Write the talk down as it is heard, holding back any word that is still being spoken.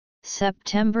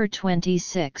September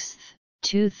 26,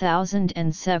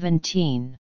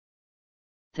 2017.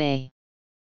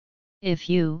 If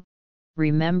you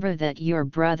remember that your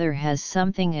brother has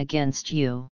something against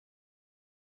you.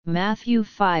 Matthew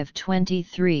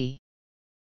 5:23.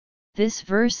 This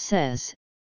verse says,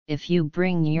 if you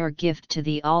bring your gift to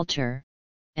the altar,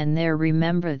 and there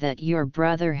remember that your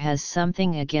brother has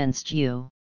something against you.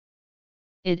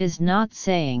 It is not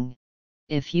saying,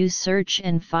 if you search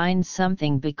and find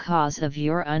something because of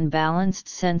your unbalanced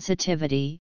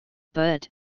sensitivity, but,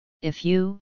 if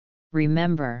you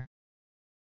remember.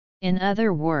 In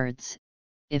other words,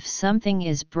 if something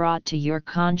is brought to your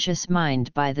conscious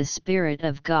mind by the Spirit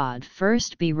of God,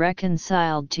 first be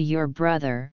reconciled to your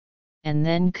brother, and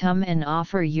then come and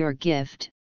offer your gift.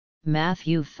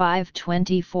 Matthew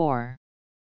 5:24.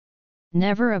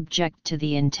 Never object to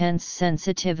the intense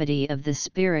sensitivity of the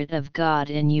Spirit of God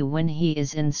in you when He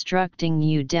is instructing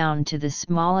you down to the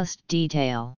smallest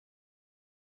detail.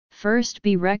 First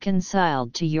be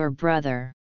reconciled to your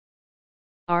brother.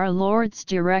 Our Lord's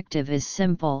directive is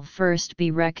simple: first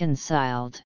be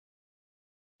reconciled.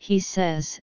 He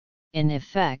says, in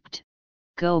effect,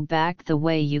 go back the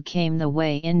way you came, the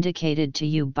way indicated to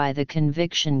you by the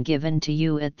conviction given to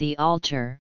you at the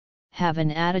altar. Have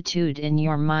an attitude in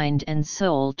your mind and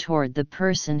soul toward the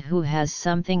person who has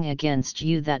something against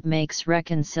you that makes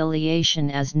reconciliation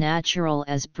as natural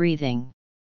as breathing.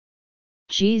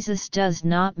 Jesus does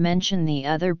not mention the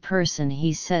other person.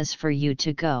 He says for you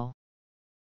to go.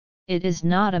 It is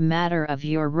not a matter of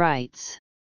your rights.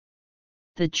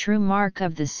 The true mark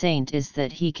of the saint is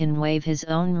that he can waive his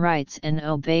own rights and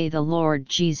obey the Lord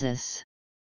Jesus.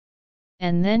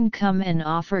 And then come and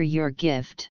offer your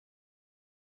gift.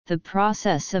 The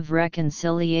process of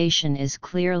reconciliation is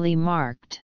clearly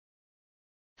marked.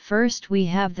 First we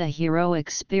have the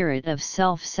heroic spirit of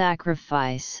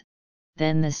self-sacrifice,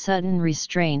 then the sudden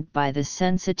restraint by the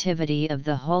sensitivity of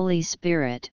the Holy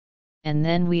Spirit, and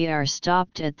then we are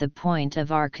stopped at the point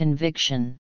of our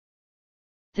conviction.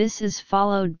 This is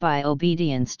followed by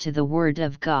obedience to the Word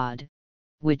of God,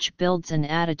 which builds an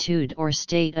attitude or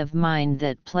state of mind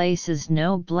that places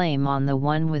no blame on the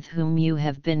one with whom you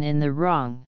have been in the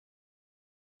wrong.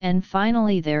 And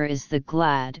finally there is the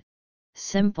glad,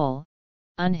 simple,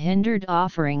 unhindered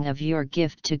offering of your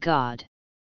gift to God.